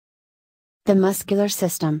The muscular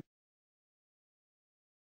system.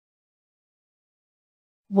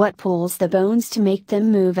 What pulls the bones to make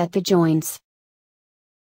them move at the joints?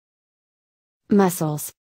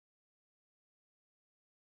 Muscles.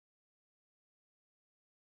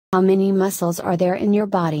 How many muscles are there in your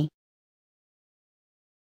body?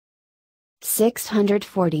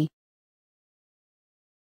 640.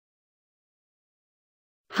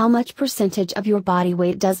 How much percentage of your body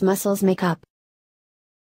weight does muscles make up?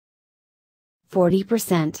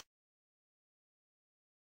 40%.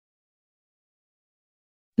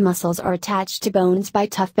 Muscles are attached to bones by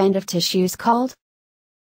tough band of tissues called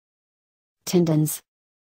tendons.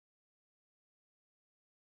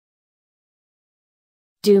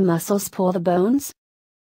 Do muscles pull the bones?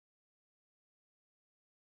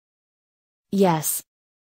 Yes.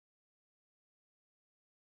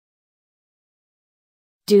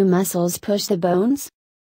 Do muscles push the bones?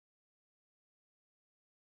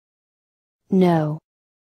 No.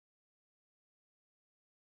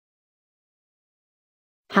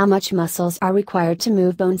 How much muscles are required to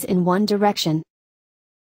move bones in one direction?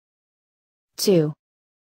 2.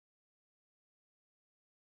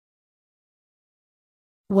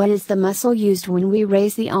 What is the muscle used when we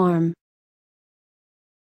raise the arm?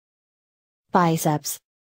 Biceps.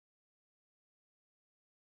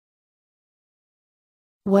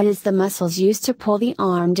 What is the muscles used to pull the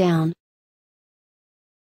arm down?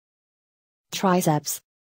 Triceps.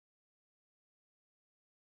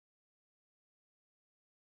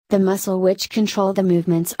 The muscle which control the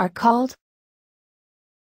movements are called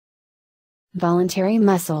voluntary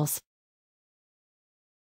muscles.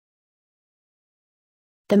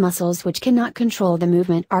 The muscles which cannot control the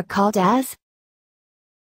movement are called as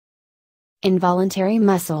involuntary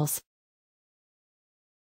muscles.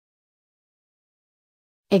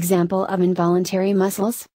 Example of involuntary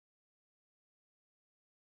muscles: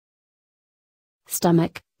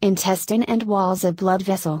 stomach, intestine and walls of blood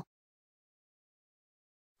vessel.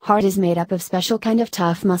 Heart is made up of special kind of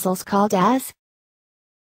tough muscles called as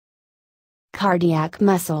cardiac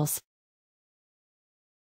muscles.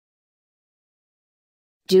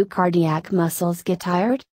 Do cardiac muscles get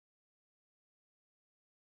tired?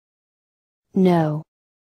 No.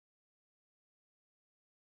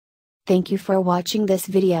 Thank you for watching this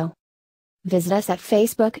video. Visit us at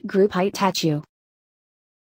Facebook group Iteach.